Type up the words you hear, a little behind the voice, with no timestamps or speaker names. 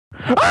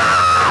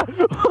Ah!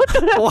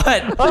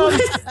 What?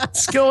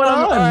 What's going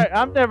on? All right,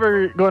 I'm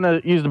never going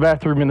to use the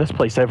bathroom in this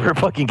place ever.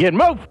 Fucking get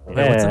move.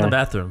 Wait, what's in the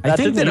bathroom? I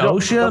think that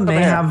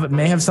OSHA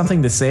may have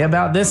something to say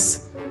about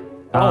this.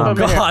 Oh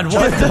God!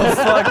 What the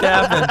fuck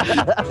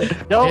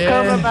happened? Don't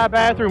come in my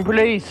bathroom,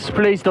 please.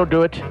 Please don't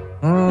do it.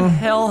 What the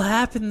hell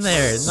happened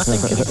there?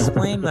 Nothing can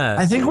explain that.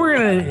 I think we're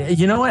gonna.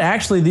 You know what?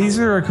 Actually, these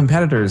are our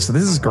competitors, so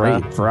this is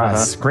great for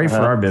us. Great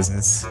for our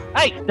business.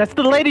 Hey, that's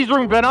the ladies'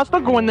 room, Vanoss.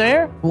 Don't go in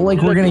there. Well,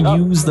 like we're gonna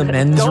use the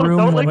men's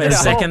room. Wait a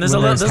second. There's a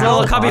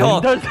little cubby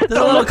hole. There's a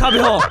little cubby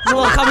hole. There's a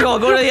little cubby hole.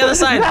 Go to the other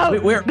side.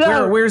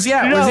 No, where's he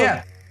at? no, Where's he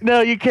at?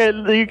 No, you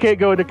can't. You can't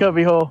go in the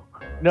cubby hole.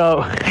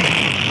 No.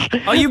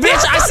 Oh, you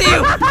bitch! I see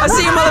you! I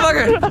see you,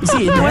 motherfucker!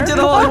 See, He went to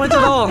the hole. He went to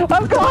the hole.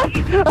 I'm gone.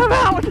 I'm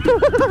out.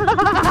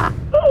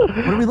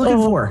 What are we looking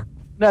for?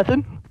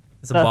 Nothing.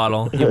 It's a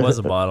bottle. He was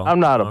a bottle. I'm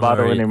not a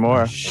bottle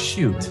anymore.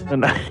 Shoot. Oh,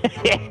 no,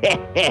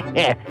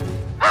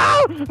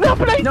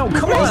 please. No,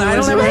 come on.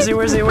 Where's he?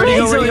 Where'd he go? Where'd he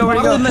go? Where'd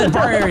he go? In the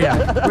bar area.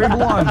 Where he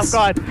belongs.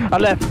 I'm gone. I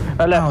left.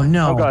 Oh,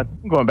 no. I'm gone.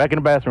 I'm going back in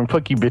the bathroom.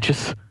 Fuck you,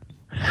 bitches.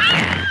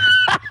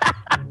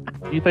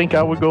 You think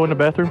I would go in the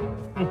bathroom?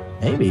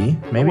 Maybe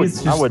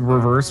it's just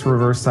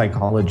reverse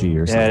psychology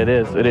or something.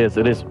 Yeah, it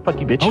is. Fuck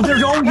you, bitch. Oh, there's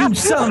you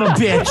son of a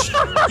bitch!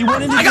 You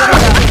went into the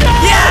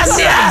Yes!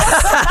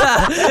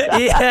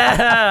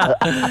 Yeah!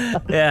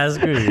 Yeah,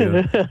 screw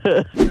you.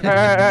 All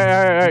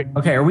right.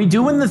 Okay, are we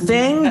doing the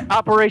thing?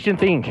 Operation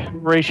thing.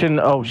 Operation.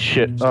 Oh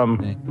shit. Get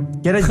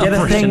a thing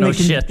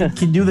that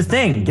can do the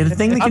thing. Get a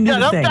thing that can do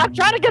the thing. I'm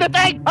trying to get a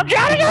thing. I'm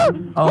trying to go.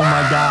 Oh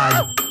my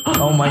god.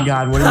 Oh my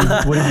god. What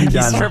have you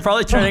done? He's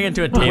probably turning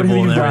into a table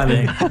and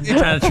everything. He's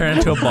trying to turn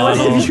into a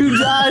bottle. What have you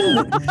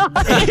done?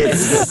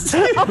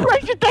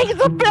 Operation thing is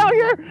a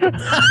failure.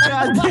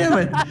 God damn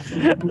it.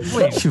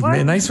 Wait, shoot,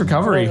 man, nice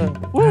recovery.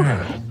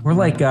 We're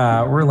like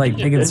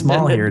big and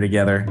small here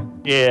together.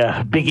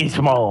 Yeah, Biggie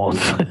Smalls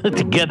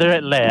together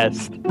at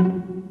last.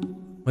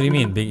 What do you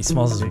mean? Biggie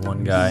Smalls is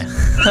one guy. No,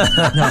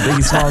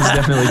 Biggie Smalls is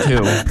definitely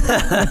two.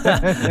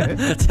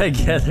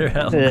 Together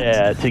at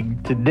last. Yeah,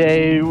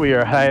 today we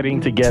are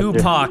hiding together. Two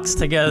Pocs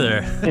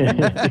together.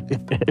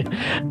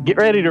 Get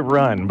ready to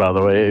run, by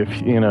the way,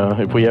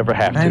 if we ever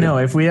have to. I know,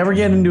 if we ever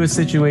get into a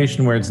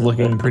situation where it's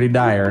looking pretty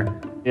dire.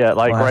 Yeah,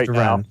 like right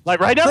now. Like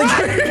right now.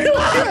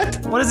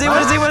 What is he?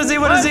 What is he? What is he?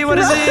 What is he? What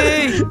is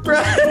he?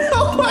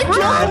 Oh my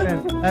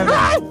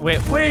god! Wait.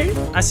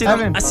 I see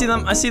them. I see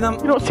them. I see them.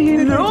 You don't see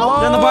anything? They're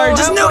in the bar.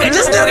 Just nuke it.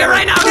 Just nuke it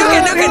right now.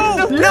 Nuke it. Nuke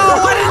it. No,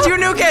 why did you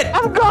nuke it?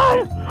 I'm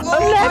gone.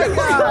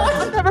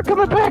 I'm never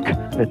coming back.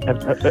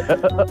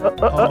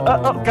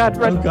 Oh God,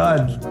 run. Oh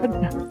god.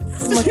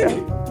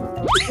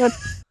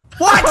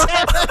 What?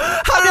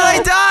 How did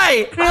I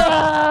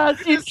die?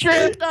 You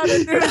tripped on a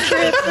new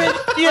trip.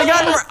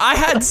 I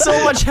had so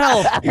much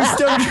health. You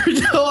stubbed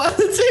your toe on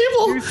the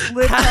table. You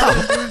slipped out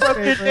of the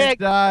newspaper and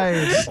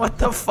died. What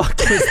the fuck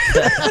is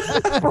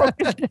that?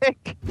 Broken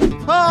dick.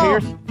 Oh!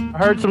 I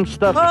heard some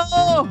stuff.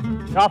 Oh!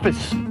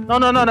 Office. No.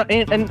 And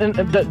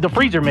the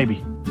freezer,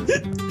 maybe.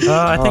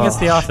 I think it's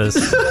the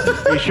office.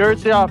 Are you sure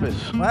it's the office?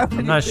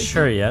 I'm not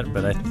sure yet,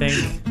 but I think.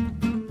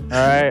 All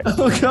right.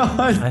 Oh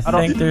god. I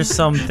think there's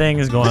some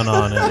things going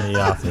on in the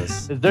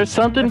office. Is there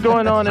something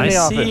going on in the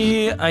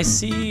office? I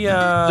see.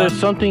 There's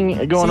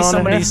something going on in there.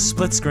 Somebody's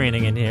split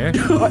screening in here.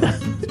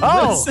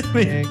 Oh,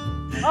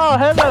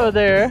 hello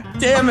there.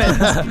 Damn it.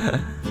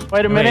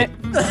 Wait a minute.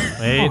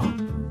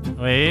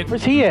 Wait.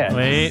 Where's he at?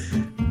 Wait.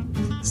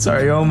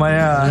 Sorry, oh my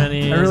I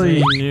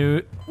really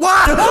knew.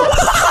 What?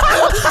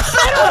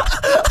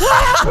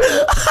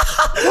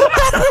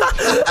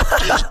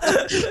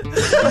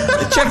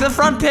 Check the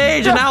front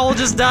page, an owl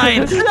just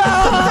died.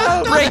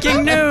 No!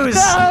 Breaking news.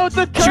 No,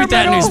 the Shoot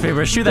that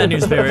newspaper. Shoot that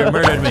newspaper. It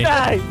murdered me.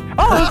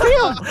 Oh, it's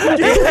him.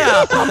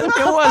 Yeah,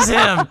 it was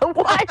him.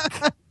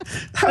 What?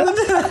 How did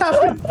that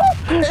happen?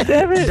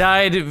 Damn it.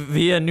 Died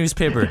via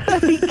newspaper.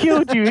 He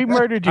killed you. He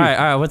murdered you. All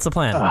right. What's the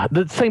plan?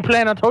 The same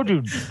plan I told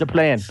you. The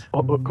plan.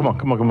 Oh, come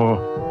on.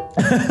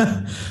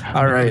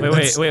 All right.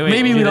 Wait.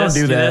 Maybe we don't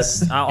do that.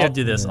 I'll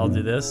do this.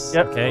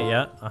 Yep. Okay.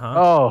 Yeah.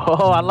 Oh,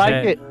 I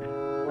like it.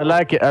 I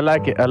like it.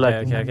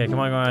 Okay. Come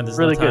on. There's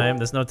really no time. Good.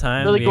 There's no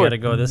time. Really we good. gotta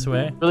go this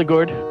way. Really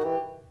good.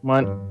 Come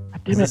on.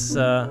 Damn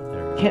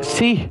it. Can't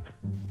see.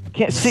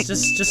 Can't see.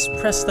 Just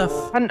press stuff.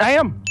 I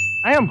am.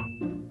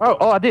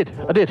 Oh, I did.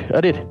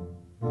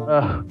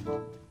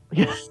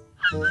 Yeah.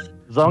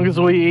 As long as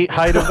we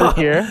hide over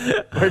here,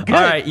 we're good.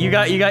 All right, you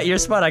got your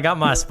spot. I got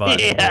my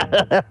spot.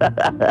 Yeah.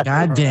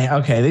 God damn.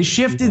 Okay, they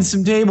shifted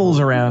some tables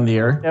around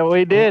here. Yeah,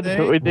 we did.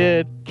 Can't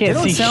They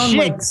don't see sound shit.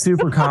 like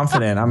super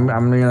confident. I'm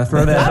gonna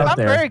throw that out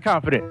there. I'm very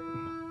confident.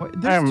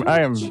 I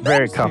am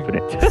very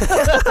confident.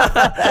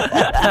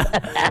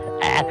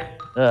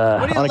 What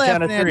are you on the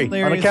count of laughing at, three.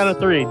 Larry? On the count of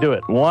three, do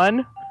it.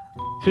 1,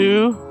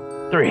 2,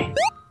 3. Wait,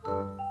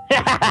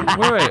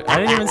 I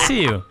didn't even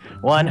see you.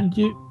 1.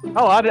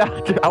 Oh, I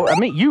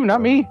meant you,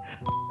 not me.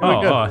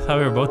 Oh, I thought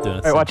we were both doing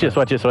it. All right, watch this.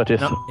 No,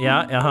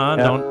 yeah.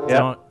 Don't.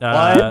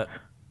 1,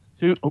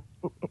 2.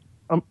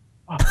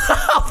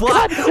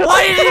 What?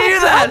 Why did you do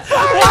that?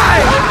 Why?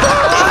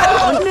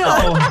 Oh,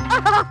 no.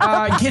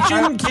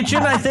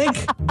 Kitchen, I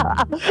think.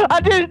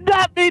 I did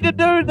not mean to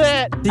do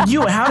that.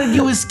 How did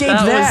you escape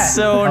that? That was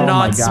so Oh not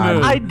my God.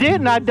 smooth. I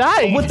didn't. I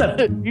died. What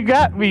the? You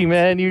got me,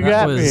 man. You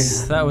got me.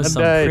 That was I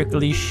some died.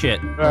 prickly shit.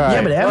 All right.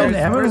 Yeah, but Evan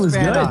Where's was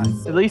good.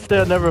 Vanoss? At least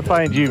they'll never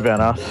find you,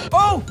 Vanoss.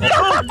 Oh! Where'd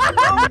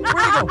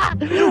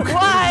he go?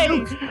 Why?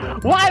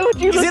 Why would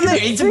you He's look in there.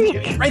 at He's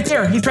me? right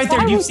there. He's right there.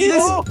 Do you see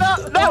this?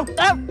 No!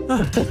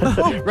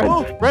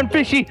 Run,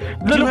 fishy.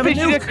 Little have a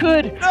fishy nuke? that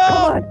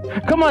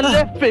could. Come on,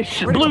 left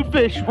fish, blue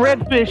fish,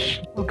 red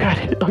fish. Oh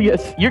God. Oh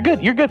yes, you're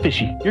good. You're good,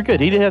 fishy. You're good.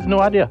 He has no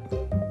idea.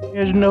 He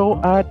has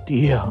no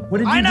idea. What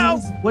did you do?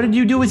 What did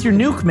you do with your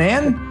nuke,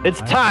 man? It's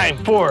time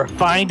for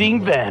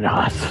finding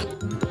Vanoss.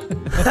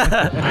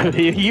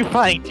 You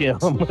find him.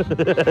 Look at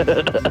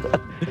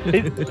that.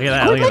 Quit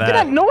making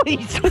that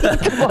noise. What are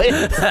you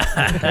doing?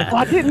 Oh,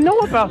 I didn't know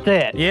about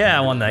that. Yeah,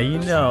 well, now you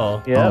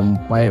know. Yeah.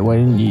 Why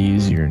didn't you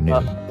use your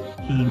nuke?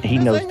 He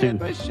knows too.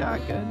 My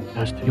shotgun.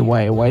 Knows too.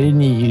 Why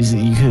didn't you use it?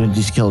 You could have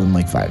just killed him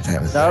like 5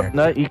 times.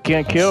 No, you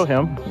can't kill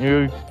him.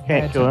 You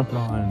can't kill him.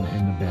 Gone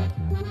in the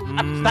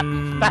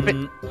bathroom. Stop it.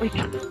 Wait,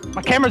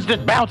 my camera's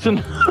just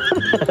bouncing.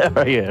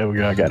 Oh, yeah,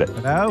 I got it.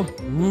 No?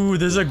 Ooh,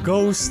 there's a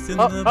ghost in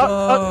the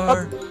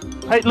bar.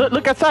 Hey,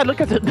 look outside, look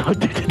outside. No,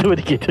 do it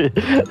again.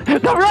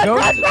 No, run! No!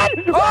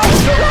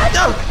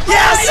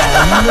 Yes!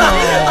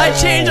 I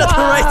changed at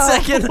the right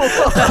second.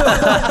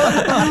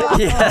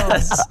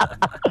 Yes.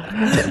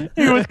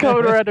 He was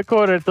coming around the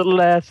corner at the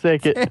last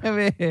second. Damn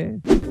it.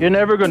 You're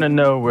never gonna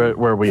know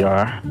where we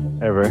are,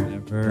 ever.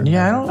 Never.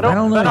 Yeah, I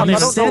don't know. I You don't know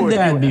said where you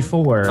that went.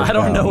 before. I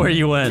don't know where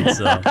you went,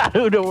 so. I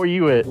don't know where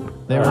you at.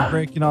 They were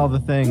breaking all the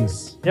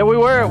things. Yeah, we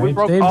were. We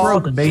broke They all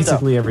broke the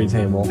basically every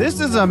table. This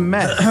is a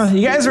mess.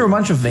 You guys are a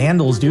bunch of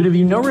vandals, dude. Have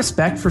you no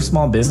respect for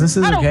small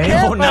businesses? I don't Okay.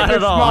 care. Oh, not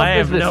at all. Small I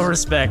have business. no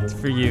respect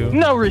for you. Stuff.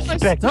 No What's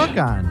respect. stuck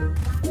on?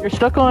 You're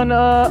stuck on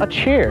a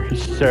chair,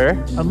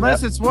 sir.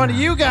 Unless it's one of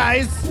you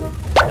guys.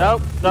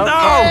 Nope. No!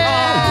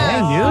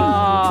 Dang,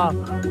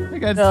 dude. I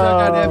got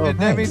stuck on Evan.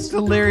 That means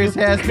Delirious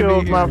has to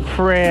Killed be my here.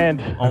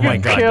 friend. Oh my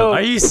You god. killed-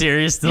 Are you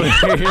serious?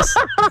 Delirious?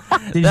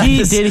 Did That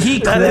he? is- Did he?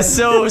 That clip? is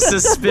so Did he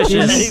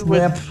suspicious.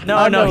 slip? No,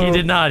 I no, know. he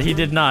did not. He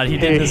did not. He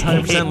did this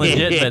 100%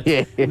 legit,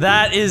 but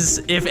that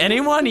is, if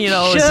anyone, you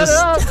know, is Shut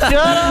just.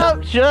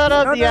 up! Shut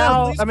up, No, the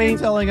owl. please I mean, keep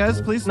telling us.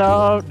 Please.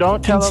 no,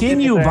 don't tell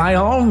Continue him by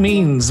all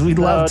means. We'd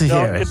love to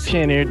hear don't it.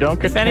 continue. Don't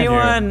If continue.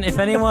 anyone,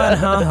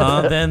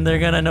 haha, then they're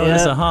gonna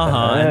notice a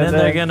haha, and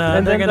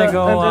then they're gonna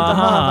go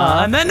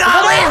haha, and then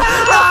not leave.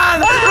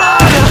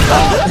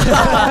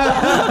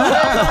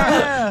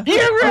 You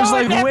I was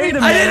like, ruined wait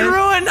a minute.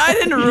 I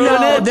didn't ruin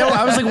it.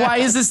 I was like, why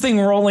is this thing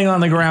rolling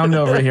on the ground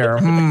over here?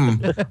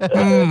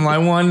 I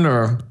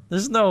wonder.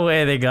 There's no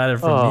way they got it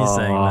from me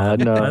saying that.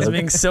 no. I was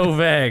being so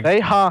vague. They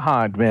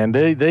ha-ha'd, man.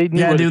 They knew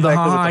Yeah, what dude, the exactly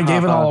haha, was I a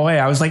gave it ha-ha. all away.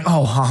 I was like,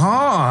 oh,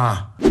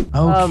 haha.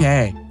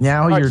 Okay,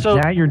 now right, you're so-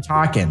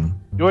 talking.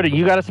 Jordan,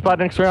 you got a spot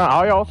next round.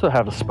 I also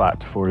have a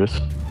spot for us.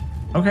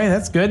 Okay,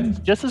 that's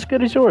good. Just as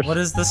good as yours. What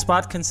does the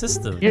spot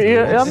consist of?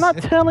 I'm not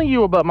telling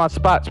you about my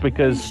spots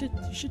because You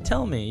should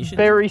tell me. You should.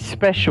 very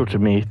special to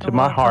me, to Come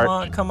my on,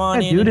 heart. Come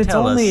on, Yeah, in dude, and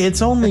tell us.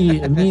 it's only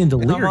me and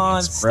Come on,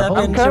 Delirious, step bro.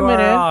 I'm into coming our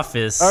in.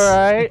 office. All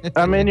right,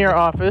 I'm in your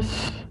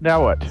office.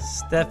 Now what?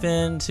 Step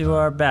into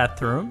our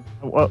bathroom.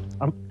 Well,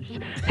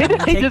 he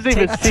doesn't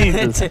even see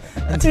this. He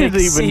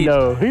doesn't even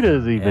know. He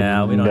doesn't even know.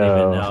 Yeah, we don't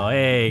even know.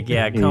 Hey,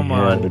 yeah, come Yeah,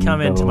 on, come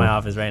no. into my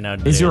office right now.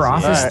 Is your Daisy.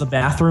 office Alright. the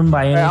bathroom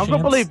by any Hey, I'm chance?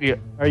 gonna believe you.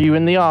 Are you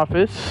in the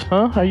office?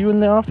 Huh? Are you in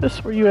the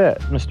office? Where you at,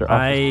 Mr.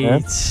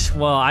 Office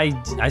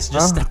Man? I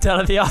just stepped out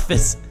of the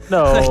office.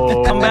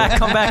 No. Come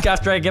back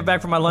after I get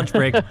back from my lunch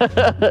break.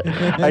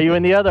 Are you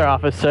in the other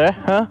office, sir?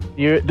 Huh?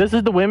 This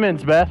is the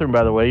women's bathroom,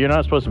 by the way. You're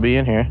not supposed to be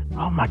in here.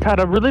 Oh my God,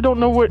 I really don't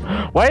know what.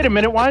 Wait a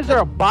minute. Why is there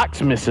a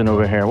box missing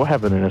over here? What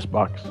happened in this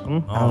box? I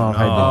don't know if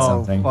I did Oh,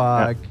 something.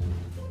 fuck.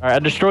 All right, I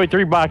destroyed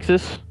 3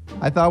 boxes.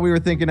 I thought we were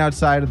thinking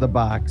outside of the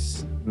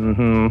box.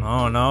 Mm-hmm.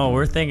 Oh no,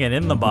 we're thinking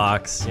in the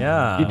box.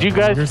 Yeah. Did you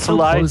guys You're so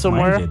collide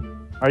somewhere? close-minded.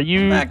 Are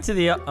you? Back to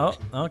the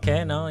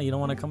okay, no, you don't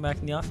want to come back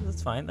in the office.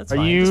 That's fine. That's Are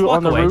fine. you just walk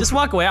on the away. roof? Just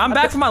walk away. I'm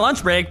back from my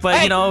lunch break,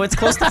 but you know it's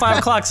close to 5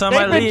 o'clock, so I They've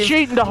might been leave.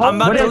 cheating the whole.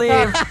 I'm about to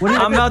leave. What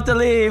I'm about to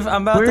leave.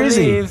 I'm about Where to is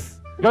he? leave.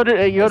 Go to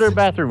the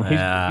bathroom.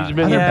 Yeah. He's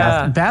been Other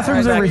there.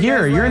 Bathroom's Alright, over back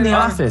here. you guys You're in the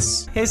later.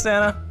 office. Hey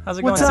Santa, how's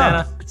it What's going,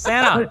 up?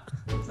 Santa?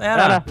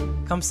 Santa,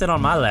 come sit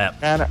on my lap.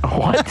 And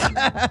what?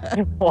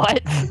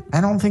 What? I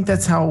don't think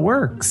that's how it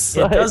works.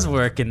 It does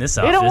work in this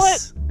office. You know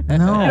what? No.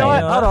 You know what?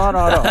 know Hold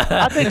on.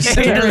 I think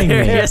Scaring me.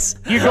 Yes.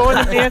 you go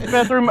in the men's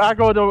bathroom. I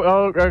go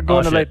to go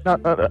in the shit. late. No,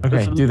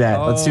 Okay, do that.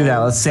 Let's do that.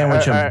 Let's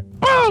sandwich them.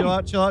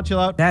 Boom! Chill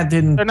out. That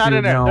didn't. They're not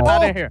in there. no. They're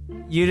not in here.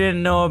 You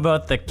didn't know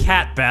about the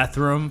cat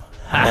bathroom.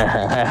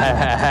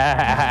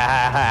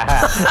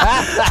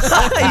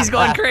 He's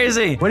going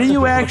crazy. What are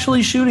you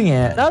actually shooting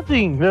at?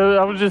 Nothing.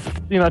 I was just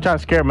trying to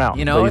scare him out.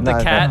 You know So the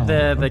not- cat,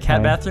 the cat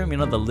okay. bathroom. You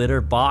know the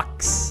litter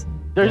box.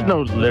 There's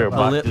no litter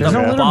box. There's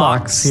no litter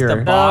box here.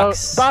 The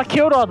box. I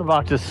killed all the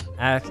boxes.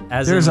 As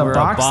There's in a we're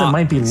box that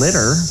might be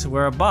litter.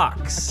 We're a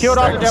box. killed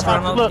all the Destroy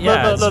boxes. all- Look,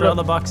 yeah, look, destroy look. all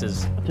the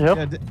boxes. Yep.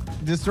 Yeah,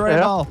 destroy it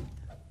Yeah. all.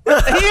 He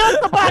has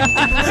the box.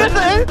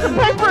 There's the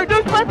paper.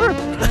 There's paper.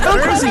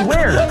 Where is he?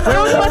 Where?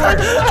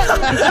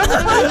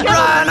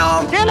 Run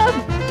home! Kill him.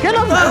 Kill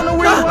him. I don't know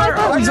where you are.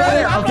 Oh, he's right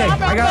there. Okay,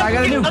 I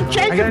got a nuke. I'm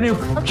chasing. I got a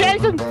nuke. I'm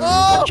chasing.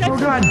 Oh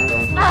God.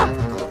 Ah,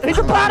 he's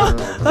a bottle.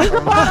 He's a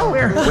bottle.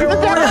 Where? He's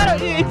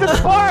at the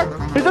bar.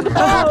 He's at the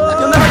bar.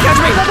 You'll never catch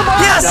me!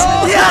 Yes!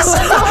 Yes!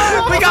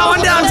 We got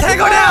one down!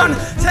 Tango down!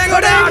 Tango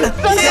down!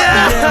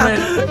 Yeah!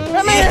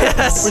 Damn it.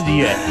 Yes! Where's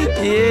he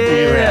at?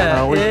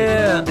 Yeah!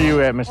 Where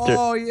you at, Mister?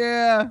 Oh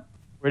yeah.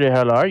 Where the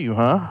hell are you,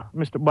 huh,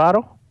 Mr.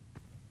 Bottle?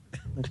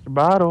 Mr.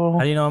 Bottle.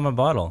 How do you know I'm a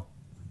bottle?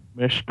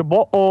 Mr.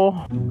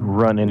 Bottle.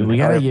 Running. We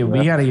gotta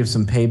give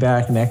some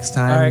payback next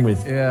time. Alright.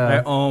 With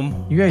Yeah.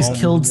 you guys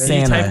killed Can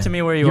Santa. you type to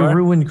me where you are?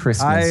 ruined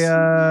Christmas.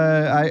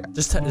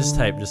 Just type.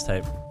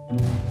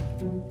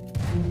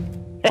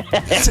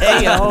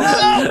 Hey, yo.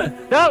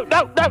 No,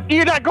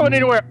 you're not going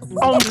anywhere.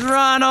 Oh,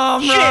 Run,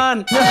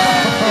 run!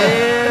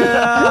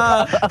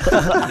 Yeah!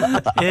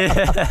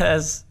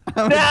 Yes!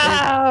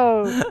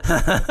 no!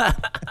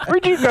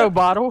 Where'd you go,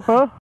 Bottle,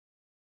 huh?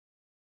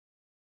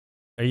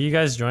 Are you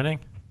guys joining?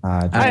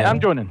 Hi, I'm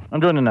joining.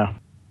 I'm joining now.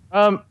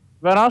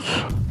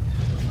 Vanoss,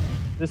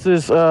 this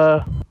is,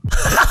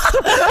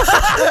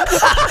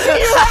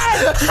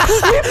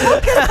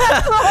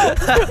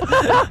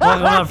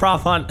 Welcome to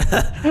Prop Hunt.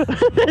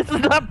 this is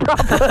not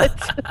proper.